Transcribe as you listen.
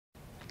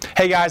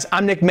Hey guys,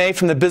 I'm Nick May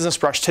from The Business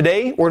Brush.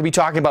 Today, we're going to be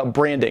talking about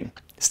branding.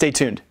 Stay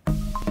tuned.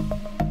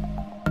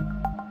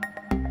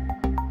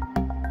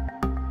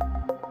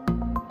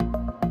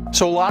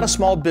 So a lot of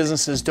small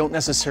businesses don't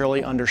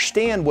necessarily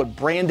understand what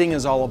branding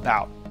is all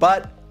about,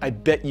 but I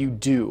bet you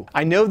do.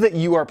 I know that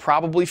you are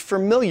probably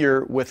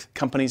familiar with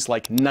companies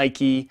like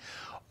Nike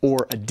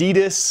or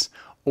Adidas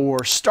or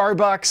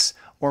Starbucks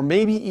or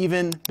maybe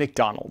even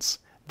McDonald's.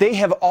 They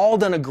have all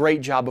done a great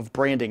job of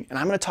branding, and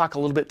I'm going to talk a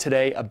little bit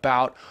today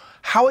about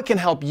how it can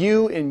help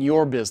you in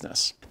your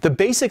business. The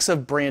basics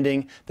of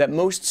branding that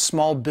most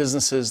small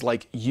businesses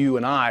like you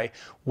and I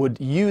would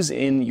use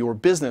in your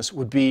business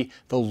would be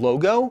the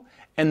logo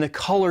and the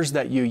colors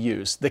that you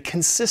use, the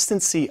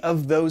consistency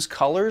of those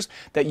colors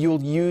that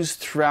you'll use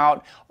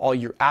throughout all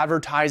your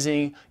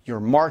advertising,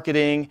 your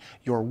marketing,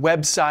 your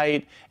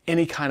website,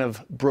 any kind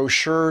of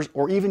brochures,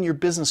 or even your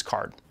business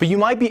card. But you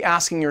might be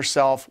asking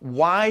yourself,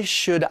 why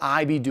should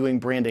I be doing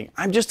branding?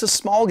 I'm just a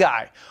small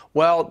guy.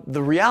 Well,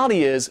 the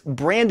reality is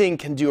branding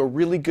can do a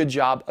really good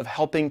job of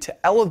helping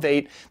to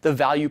elevate the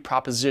value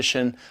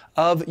proposition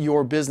of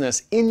your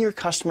business in your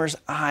customers'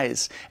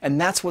 eyes.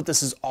 And that's what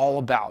this is all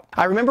about.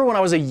 I remember when I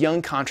was a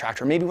young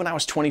contractor, maybe when I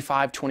was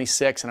 25,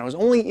 26, and I was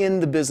only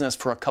in the business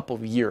for a couple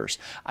of years,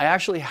 I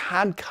actually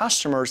had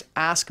customers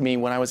ask me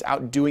when I was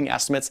out doing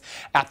estimates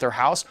at their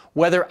house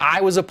whether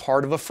I was a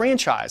part of a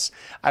franchise.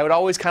 I would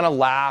always kind of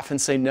laugh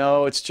and say,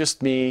 no, it's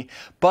just me.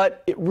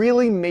 But it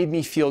really made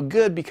me feel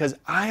good because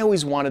I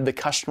always wanted the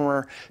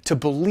customer to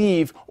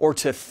believe or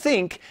to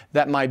think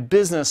that my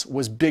business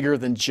was bigger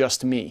than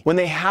just me. When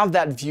they have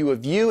that view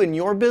of you and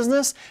your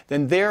business,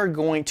 then they're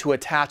going to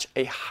attach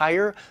a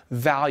higher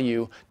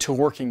value to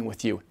working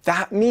with you.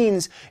 That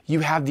means you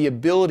have the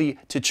ability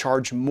to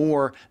charge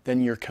more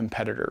than your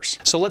competitors.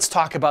 So let's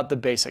talk about the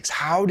basics.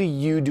 How do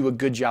you do a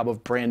good job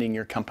of branding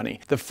your company?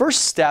 The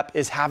first step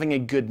is having a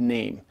good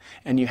name,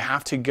 and you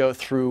have to go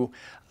through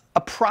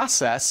a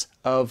process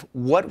of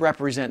what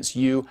represents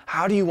you.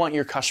 How do you want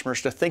your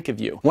customers to think of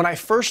you? When I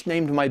first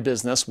named my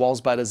business, Walls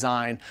by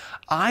Design,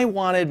 I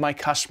wanted my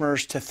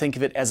customers to think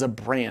of it as a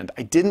brand.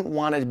 I didn't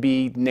want it to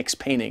be Nick's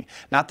Painting.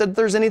 Not that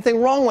there's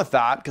anything wrong with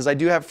that, because I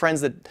do have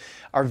friends that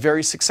are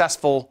very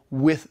successful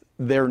with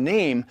their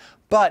name,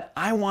 but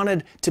I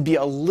wanted to be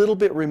a little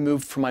bit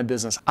removed from my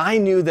business. I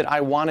knew that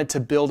I wanted to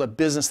build a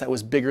business that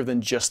was bigger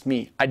than just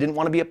me. I didn't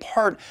want to be a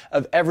part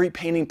of every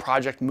painting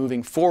project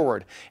moving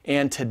forward.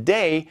 And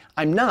today,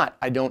 I'm not.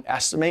 I don't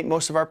estimate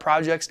most of our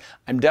projects.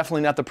 I'm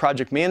definitely not the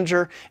project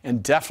manager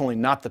and definitely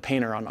not the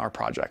painter on our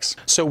projects.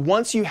 So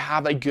once you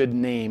have a good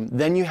name,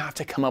 then you have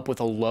to come up with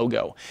a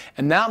logo.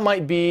 And that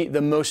might be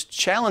the most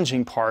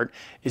challenging part,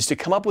 is to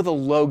come up with a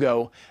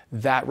logo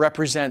that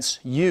represents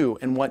you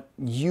and what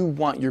you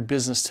want your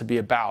business to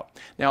be about.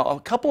 Now, a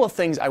couple of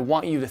things I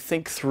want you to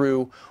think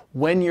through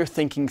when you're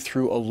thinking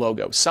through a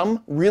logo.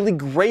 Some really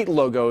great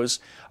logos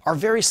are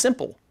very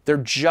simple. They're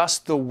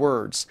just the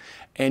words.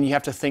 And you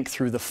have to think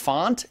through the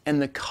font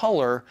and the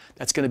color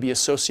that's going to be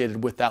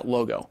associated with that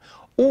logo.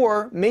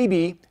 Or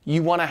maybe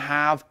you want to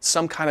have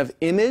some kind of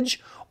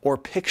image or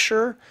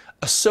picture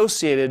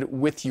associated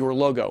with your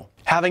logo.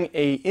 Having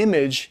an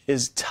image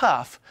is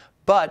tough,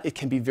 but it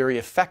can be very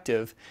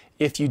effective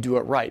if you do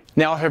it right.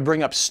 Now, if I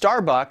bring up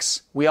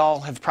Starbucks, we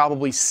all have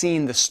probably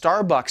seen the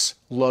Starbucks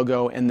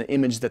logo and the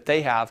image that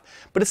they have,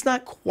 but it's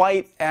not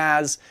quite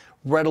as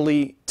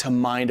readily to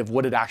mind of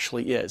what it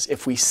actually is.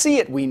 If we see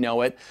it, we know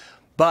it,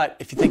 but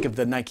if you think of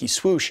the Nike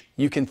swoosh,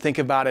 you can think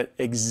about it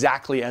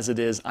exactly as it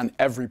is on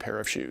every pair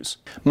of shoes.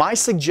 My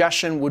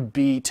suggestion would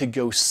be to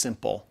go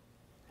simple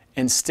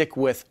and stick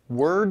with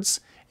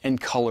words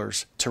and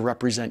colors to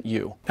represent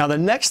you. Now, the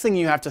next thing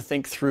you have to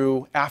think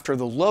through after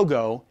the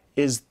logo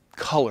is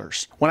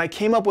colors. When I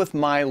came up with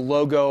my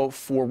logo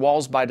for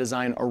Walls by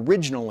Design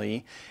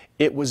originally,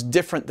 it was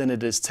different than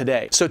it is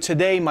today. So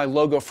today, my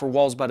logo for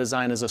Walls by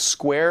Design is a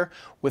square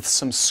with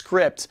some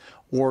script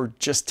or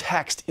just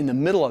text in the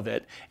middle of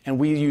it, and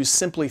we use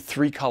simply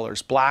three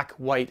colors, black,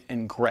 white,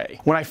 and gray.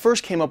 When I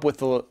first came up with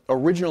the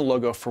original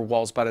logo for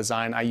Walls by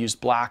Design, I used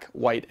black,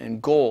 white,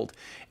 and gold.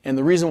 And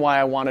the reason why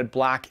I wanted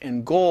black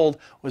and gold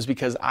was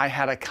because I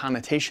had a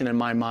connotation in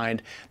my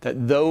mind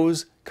that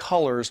those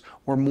colors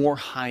were more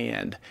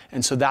high-end.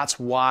 And so that's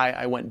why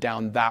I went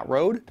down that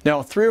road.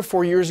 Now, 3 or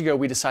 4 years ago,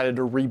 we decided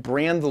to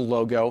rebrand the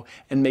logo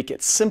and make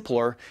it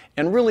simpler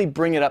and really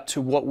bring it up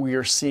to what we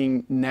are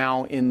seeing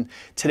now in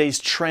today's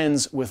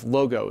trends with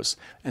logos.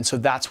 And so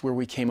that's where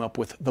we came up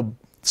with the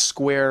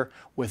square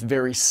with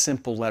very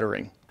simple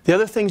lettering. The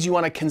other things you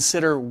want to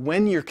consider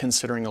when you're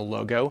considering a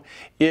logo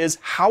is,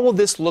 how will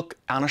this look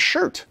on a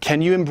shirt?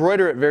 Can you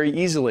embroider it very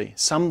easily?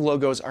 Some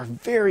logos are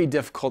very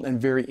difficult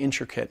and very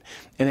intricate,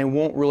 and they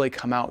won't really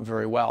come out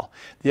very well.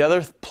 The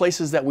other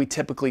places that we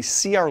typically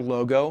see our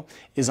logo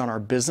is on our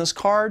business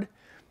card,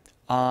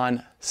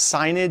 on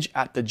signage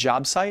at the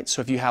job site.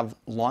 So if you have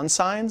lawn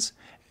signs,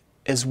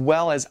 as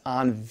well as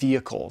on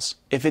vehicles.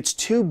 If it's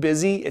too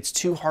busy, it's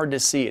too hard to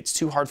see, it's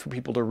too hard for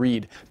people to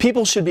read.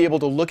 People should be able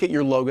to look at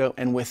your logo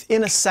and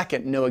within a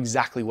second know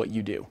exactly what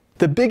you do.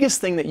 The biggest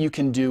thing that you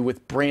can do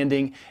with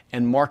branding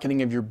and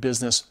marketing of your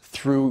business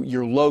through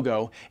your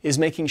logo is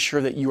making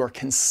sure that you are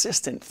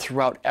consistent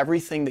throughout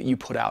everything that you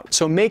put out.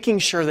 So making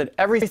sure that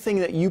everything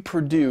that you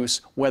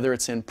produce, whether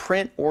it's in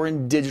print or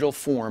in digital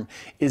form,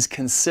 is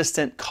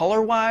consistent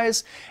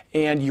color-wise,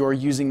 and you're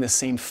using the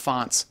same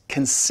fonts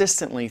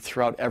consistently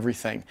throughout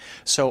everything.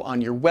 So on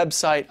your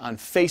website, on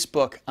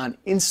Facebook, on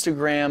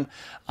Instagram,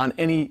 on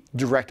any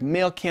direct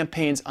mail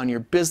campaigns, on your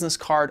business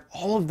card,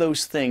 all of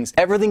those things,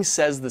 everything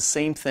says the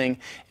same thing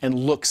and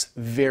looks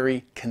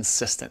very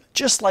consistent.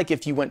 Just like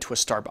if you went to a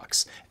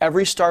Starbucks.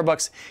 Every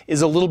Starbucks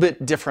is a little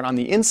bit different on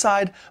the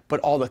inside,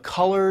 but all the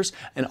colors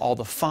and all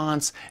the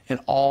fonts and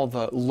all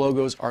the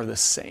logos are the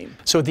same.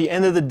 So at the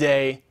end of the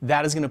day,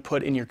 that is going to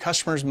put in your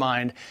customer's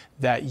mind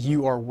that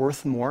you are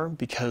worth more,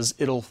 because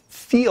it'll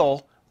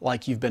feel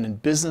like you've been in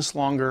business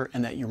longer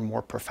and that you're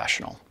more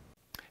professional.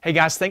 Hey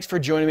guys, thanks for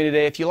joining me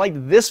today. If you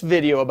liked this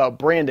video about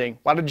branding,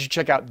 why don't you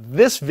check out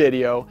this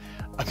video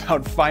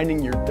about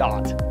finding your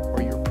dot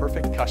or your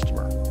perfect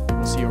customer.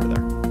 We'll see you over there.